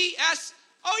 P-S.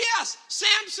 Oh, yes,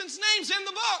 Samson's name's in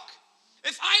the book.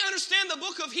 If I understand the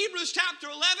book of Hebrews chapter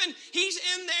 11, he's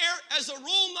in there as a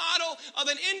role model of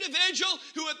an individual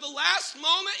who at the last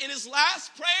moment, in his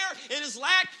last prayer, in his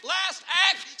last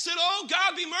act, said, oh,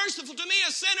 God, be merciful to me,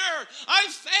 a sinner.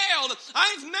 I've failed.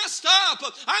 I've messed up.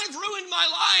 I've ruined my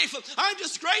life. I've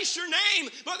disgraced your name.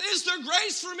 But is there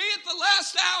grace for me at the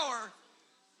last hour?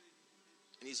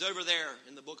 And he's over there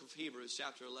in the book of Hebrews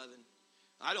chapter 11.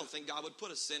 I don't think God would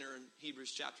put a sinner in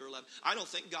Hebrews chapter 11. I don't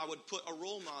think God would put a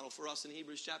role model for us in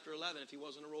Hebrews chapter 11 if he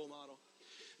wasn't a role model.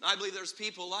 And I believe there's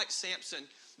people like Samson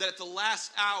that at the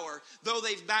last hour, though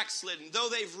they've backslidden, though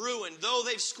they've ruined, though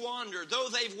they've squandered, though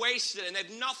they've wasted and they've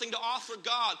nothing to offer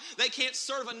God, they can't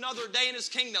serve another day in his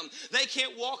kingdom. They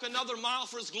can't walk another mile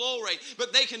for his glory,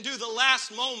 but they can do the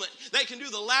last moment. They can do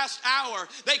the last hour.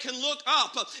 They can look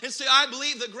up and say, I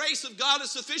believe the grace of God is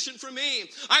sufficient for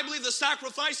me. I believe the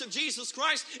sacrifice of Jesus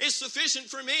Christ is sufficient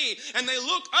for me. And they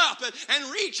look up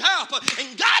and reach up,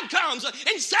 and God comes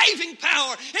in saving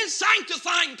power, in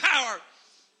sanctifying power.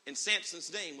 And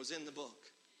Samson's name was in the book.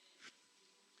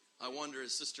 I wonder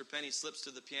as Sister Penny slips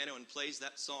to the piano and plays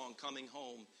that song, Coming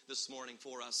Home, this morning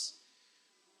for us,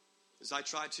 as I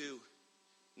try to,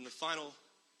 in the final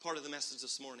part of the message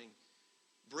this morning,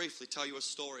 briefly tell you a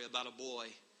story about a boy,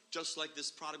 just like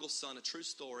this prodigal son, a true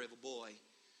story of a boy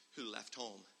who left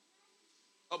home.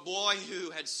 A boy who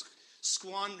had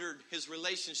squandered his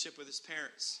relationship with his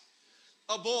parents.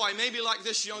 A boy, maybe like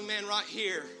this young man right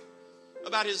here,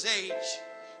 about his age,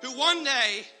 who one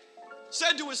day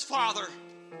said to his father,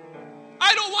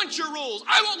 I don't want your rules.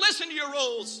 I won't listen to your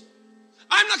rules.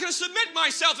 I'm not going to submit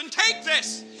myself and take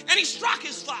this. And he struck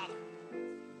his father.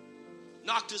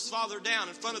 Knocked his father down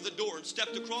in front of the door and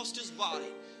stepped across his body.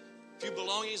 A few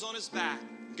belongings on his back.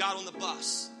 Got on the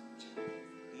bus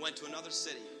and went to another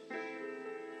city.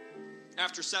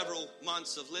 After several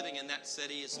months of living in that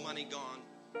city, his money gone.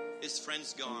 His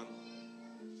friends gone.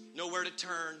 Nowhere to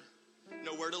turn.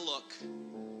 Nowhere to look.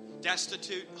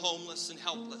 Destitute, homeless, and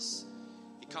helpless.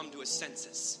 He come to his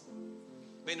senses.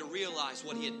 Began to realize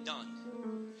what he had done.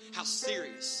 How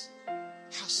serious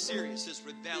his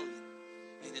rebellion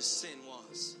and his sin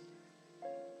was.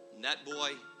 And that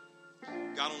boy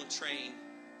got on a train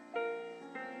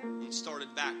and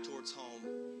started back towards home.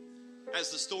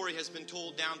 As the story has been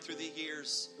told down through the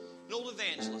years, an old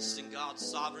evangelist in God's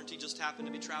sovereignty just happened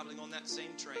to be traveling on that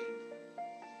same train.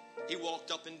 He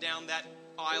walked up and down that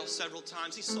aisle several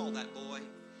times. He saw that boy.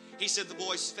 He said the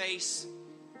boy's face,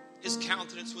 his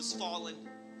countenance was fallen.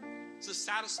 It's the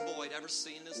saddest boy he'd ever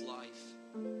seen in his life.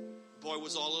 The boy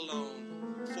was all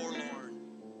alone, forlorn.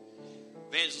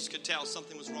 Evangelist could tell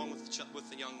something was wrong with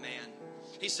the young man.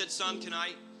 He said, son, can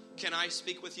I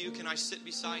speak with you? Can I sit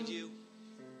beside you?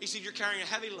 He said, you're carrying a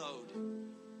heavy load.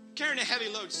 Carrying a heavy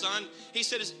load, son. He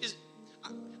said,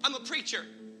 I'm a preacher.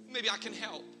 Maybe I can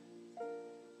help.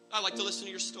 I'd like to listen to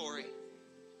your story.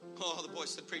 Oh, the boy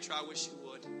said, preacher, I wish you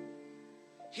would.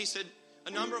 He said,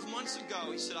 a number of months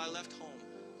ago, he said, I left home.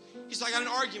 He said, I got an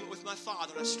argument with my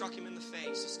father, and I struck him in the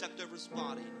face. I stepped over his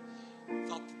body.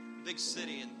 Thought the big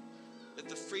city and that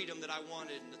the freedom that I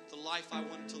wanted and that the life I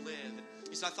wanted to live.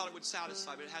 He said, I thought it would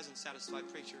satisfy, but it hasn't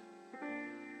satisfied, preacher.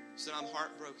 He said, I'm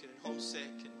heartbroken and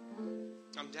homesick,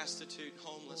 and I'm destitute,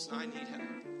 homeless, and I need help.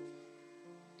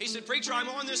 He said, preacher, I'm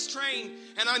on this train,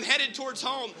 and I'm headed towards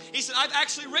home. He said, I've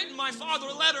actually written my father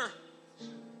a letter.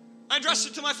 I addressed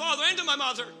it to my father and to my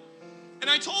mother. And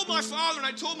I told my father and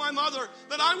I told my mother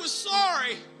that I was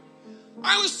sorry.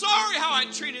 I was sorry how I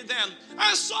treated them. I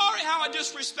was sorry how I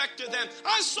disrespected them.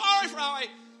 I was sorry for how I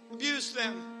abused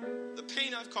them, the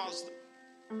pain I've caused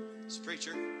them. This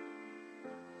preacher,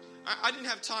 I didn't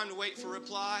have time to wait for a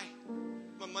reply.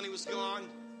 My money was gone.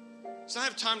 So I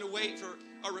didn't have time to wait for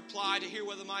a reply to hear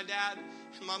whether my dad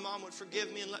and my mom would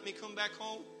forgive me and let me come back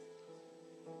home.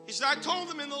 He said, I told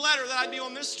them in the letter that I'd be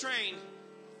on this train.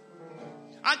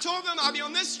 I told them I'd be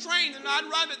on this train and I'd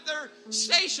arrive at their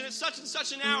station at such and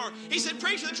such an hour. He said,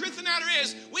 preacher, the truth of the matter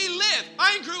is,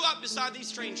 I grew up beside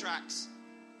these train tracks.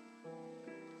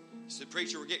 He said,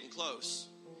 preacher, we're getting close.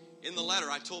 In the letter,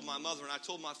 I told my mother and I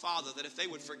told my father that if they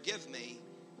would forgive me,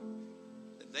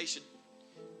 that they should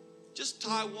just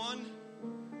tie one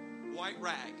white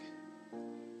rag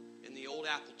in the old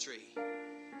apple tree,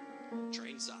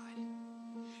 train side.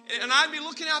 And I'd be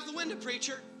looking out the window,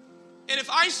 preacher. And if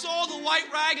I saw the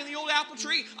white rag in the old apple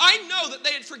tree, I'd know that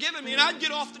they had forgiven me and I'd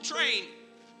get off the train.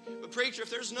 But preacher, if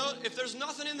there's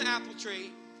nothing in the apple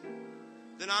tree,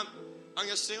 then I'm going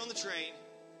to stay on the train.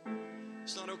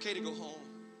 It's not okay to go home.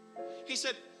 He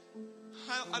said,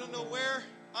 I don't know where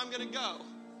I'm going to go.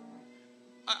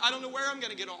 I don't know where I'm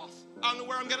going to get off. I don't know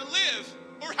where I'm going to live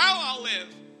or how I'll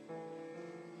live.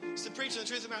 He said, preacher, the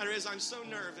truth of the matter is I'm so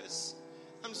nervous.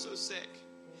 I'm so sick.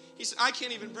 He said, I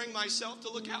can't even bring myself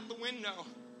to look out the window.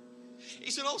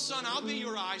 He said, oh, son, I'll be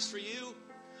your eyes for you.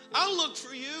 I'll look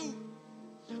for you.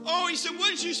 Oh, he said,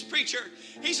 would you, preacher?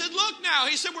 He said, look now.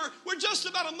 He said, we're just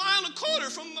about 1.25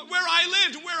 miles from where I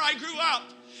lived and where I grew up.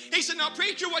 He said, now,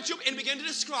 preacher, and began to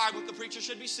describe what the preacher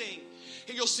should be seeing.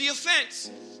 And you'll see a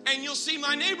fence, and you'll see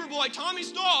my neighbor boy,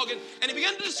 Tommy's dog, and he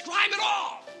began to describe it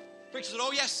all. Preacher said,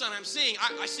 oh, yes, son, I'm seeing.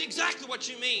 I see exactly what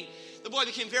you mean. The boy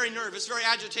became very nervous, very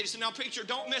agitated. He said, now, preacher,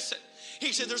 don't miss it.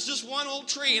 He said, there's just one old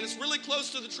tree, and it's really close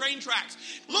to the train tracks.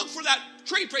 Look for that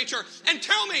tree, preacher, and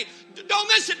tell me, don't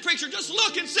miss it, preacher. Just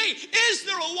look and see, is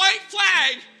there a white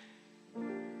flag?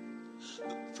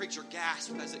 The preacher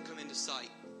gasped as it came into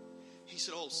sight. He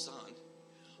said, oh,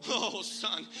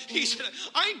 son. He said,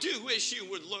 I do wish you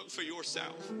would look for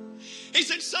yourself. He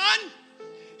said, son,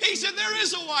 he said, there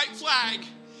is a white flag.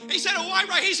 He said, a white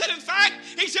rag. He said, in fact,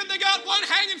 he said, they got one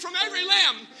hanging from every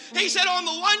limb. He said, on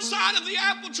the one side of the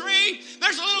apple tree,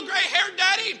 there's a little gray-haired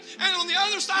daddy, and on the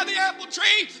other side of the apple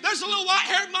tree, there's a little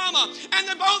white-haired mama. And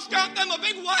they both got them a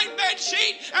big white bed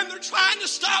sheet, and they're trying to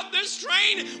stop this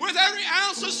train with every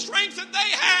ounce of strength that they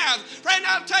have. Friend,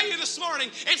 I'll tell you this morning,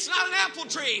 it's not an apple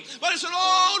tree, but it's an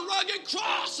old rugged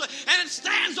cross, and it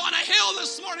stands on a hill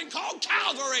this morning called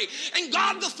Calvary. And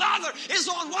God the Father is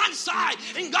on one side,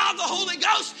 and God the Holy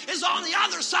Ghost is on the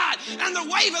other side, and they're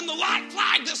waving the white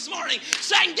flag this morning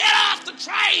saying, get off the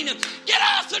train, get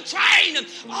off the train,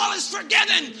 all is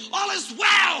forgiven, all is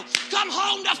well, come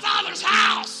home to Father's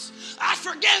house. I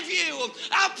forgive you,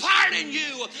 I'll pardon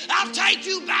you, I'll take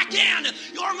you back in,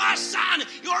 you're my son,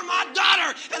 you're my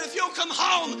daughter, and if you'll come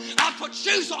home, I'll put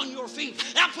shoes on your feet,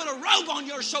 I'll put a robe on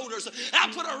your shoulders,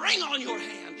 I'll put a ring on your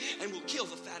hand, and we'll kill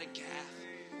the fatted calf.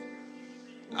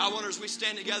 I wonder as we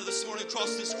stand together this morning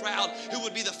across this crowd, who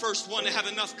would be the first one to have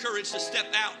enough courage to step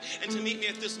out and to meet me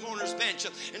at this mourner's bench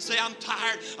and say, I'm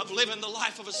tired of living the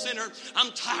life of a sinner. I'm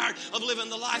tired of living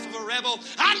the life of a rebel.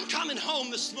 I'm coming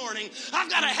home this morning. I've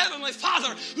got a heavenly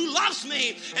Father who loves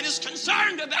me and is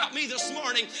concerned about me this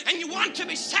morning. And you want to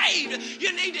be saved,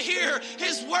 you need to hear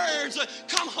his words.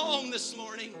 Come home this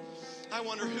morning. I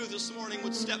wonder who this morning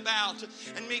would step out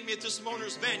and meet me at this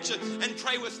mourner's bench and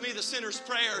pray with me the sinner's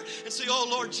prayer and say, oh,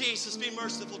 Lord Jesus, be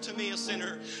merciful to me, a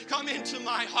sinner. Come into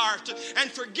my heart and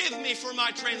forgive me for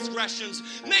my transgressions.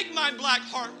 Make my black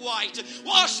heart white.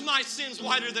 Wash my sins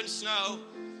whiter than snow.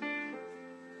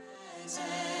 And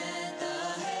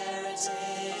the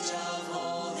heritage of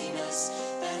holiness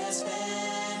that has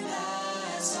been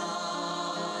passed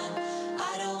on.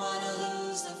 I don't want to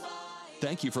lose the fight.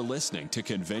 Thank you for listening to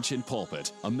Convention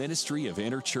Pulpit, a ministry of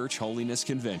Interchurch Holiness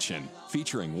Convention,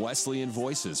 featuring Wesleyan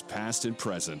voices past and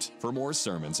present. For more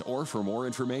sermons or for more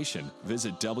information,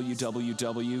 visit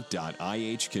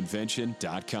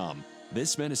www.ihconvention.com.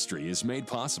 This ministry is made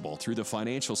possible through the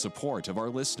financial support of our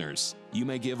listeners. You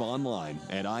may give online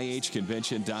at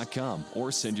ihconvention.com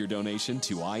or send your donation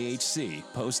to IHC,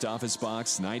 Post Office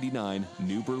Box 99,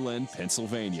 New Berlin,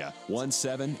 Pennsylvania,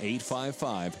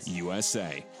 17855,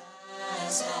 USA.